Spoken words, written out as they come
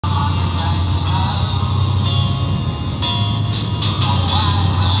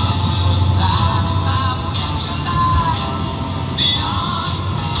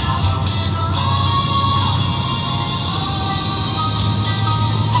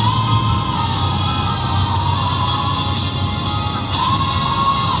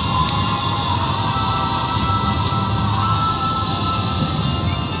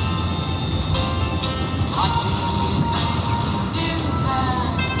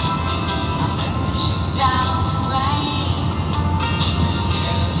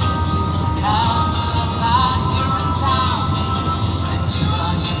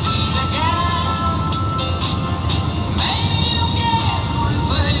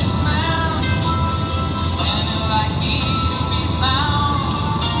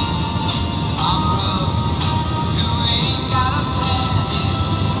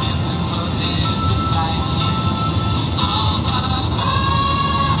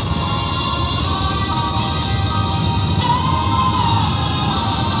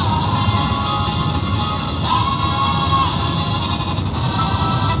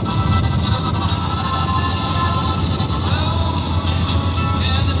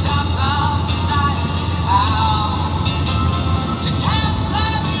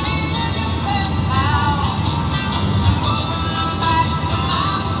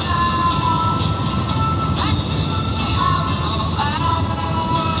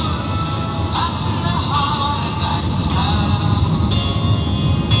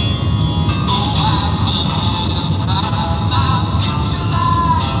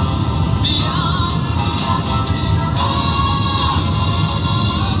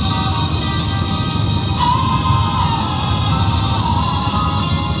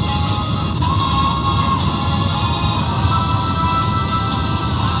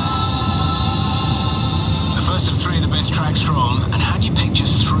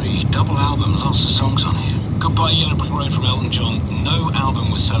couple albums, lots of songs on here. Goodbye Yellow Brick Road from Elton John. No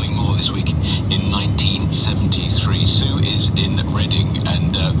album was selling more this week in 1973. Sue is in Reading,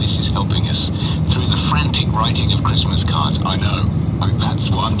 and this is helping us through the frantic writing of Christmas cards. I know.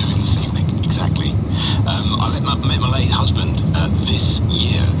 That's what I'm doing this evening. Exactly. I met my late husband this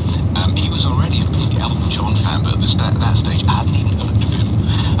year. He was already a big Elton John fan, but at that stage I hadn't even heard of him.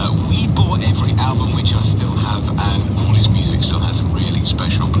 We bought every album, which I still have, and all his music still has a really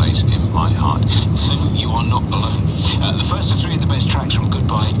special place in my heart. So you are not alone. The first of three of the best tracks from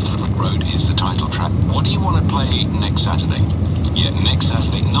Goodbye Yellow Brick Road is the title track. What do you want to play next Saturday? Yeah, next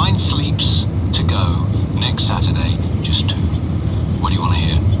Saturday. 9 sleeps to go. Next Saturday, just 2. What do you want to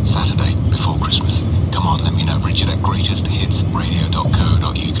hear? Saturday, before Christmas. Come on, let me know. Richard at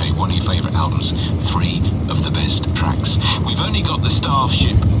greatesthitsradio.co.uk. One of your favourite albums. 3 of the best tracks. We've only got the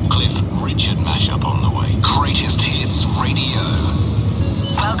Starship Cliff Richard mashup on the way. Greatest Hits Radio.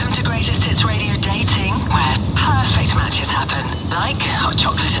 Welcome to Greatest Hits Radio Dating, where perfect matches happen. Like hot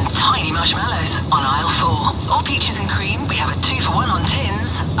chocolate and tiny marshmallows on aisle 4. Or peaches and cream, we have a 2 for 1 on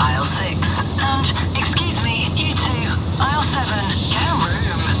tins, aisle 6. And, excuse me, you two, aisle 7, get a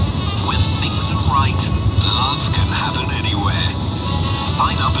room. When things are right, love can happen anywhere.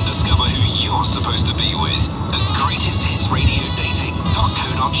 Sign up and discover who you're supposed to be with at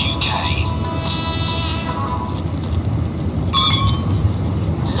greatesthitsradiodating.co.uk.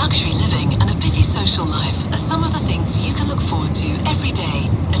 Luxury living and a busy social life are some of the things you can look forward to every day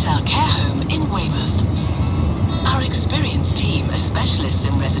at our care home in Weymouth. Our experienced team are specialists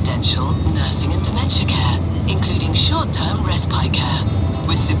in residential, nursing and dementia care, including short-term respite care.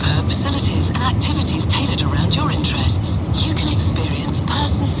 With superb facilities and activities tailored around your interests, you can experience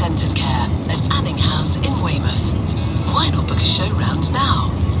person-centered care at Anning House in Weymouth. Why not book a show round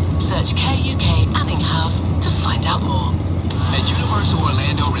now? Search Care UK Anning House to find out more. At Universal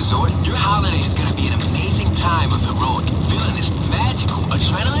Orlando Resort, your holiday is going to be an amazing time of heroic, villainous, magical,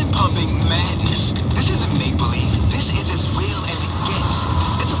 adrenaline-pumping madness. This isn't make-believe. This is as real as it gets.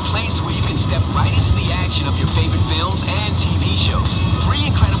 It's a place where you can step right into the action of your favorite films and TV shows. 3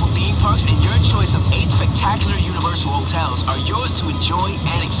 incredible theme parks and your choice of 8 spectacular Universal hotels are yours to enjoy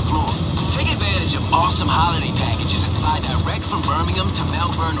and explore. Take advantage of awesome holiday packages and fly direct from Birmingham to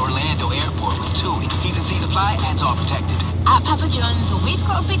Melbourne Orlando Airport with TUI. T's and C's apply, and all protected. At Papa John's, we've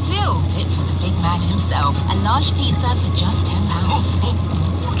got a big deal. Fit for the big man himself. A large pizza for just £10.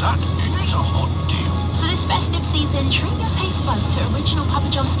 That is a hot deal. So this festive season, treat your taste buds to original Papa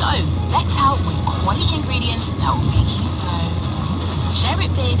John's dough. Decked out with quality ingredients that will make you go. Share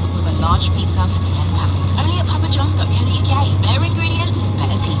it big with a large pizza for £10. Only at papajohns.co.uk. Better ingredients,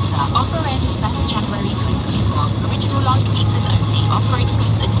 better pizza. Offer ends 1st of January 2024. Original large pizzas only. Offer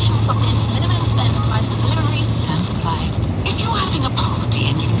excludes additional toppings. Minimum spend price for delivery. Terms apply. If you're having a party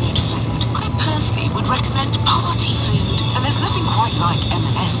and you need food, I personally would recommend party food. And there's nothing quite like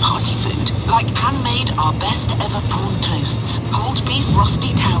M&S party food. Like handmade our best ever prawn toasts, pulled beef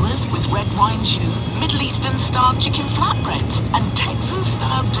rusty towers with red wine jus, Middle Eastern style chicken flatbreads, and Texan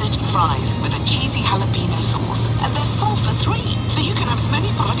style dirty fries with a cheesy jalapeno sauce. And they're 4 for 3, so you can have as many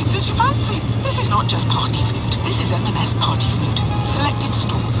parties as you fancy. This is not just party food. This is M&S party food. Selected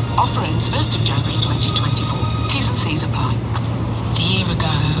stores. Offer ends 1st of January 2024. T's and C's apply. A year ago,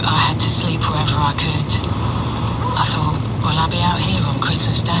 I had to sleep wherever I could. I thought, will I be out here on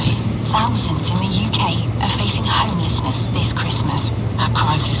Christmas Day? Thousands in the UK are facing homelessness this Christmas. At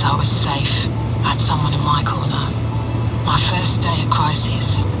Crisis, I was safe. I had someone in my corner. My first day at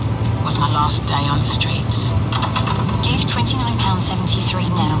Crisis was my last day on the streets. Give £29.73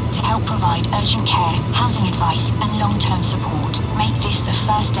 now to help provide urgent care, housing advice and long-term support. Make this the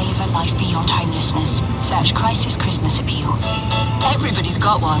first day of a life beyond homelessness. Search Crisis Christmas Appeal. Everybody's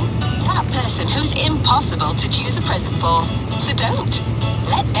got one. That person who's impossible to choose a present for. So don't.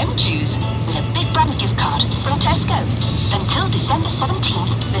 Let them choose with a big brand gift card from Tesco. Until December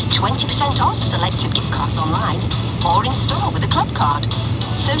 17th, there's 20% off selected gift cards online or in store with a club card.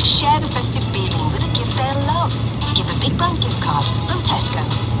 So share the festive feeling with a gift they'll love. Give a big brand gift card from Tesco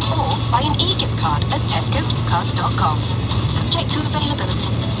or buy an e-gift card at tescogiftcards.com. Subject to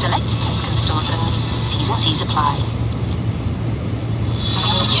availability. Select Tesco stores only. T's and C's apply.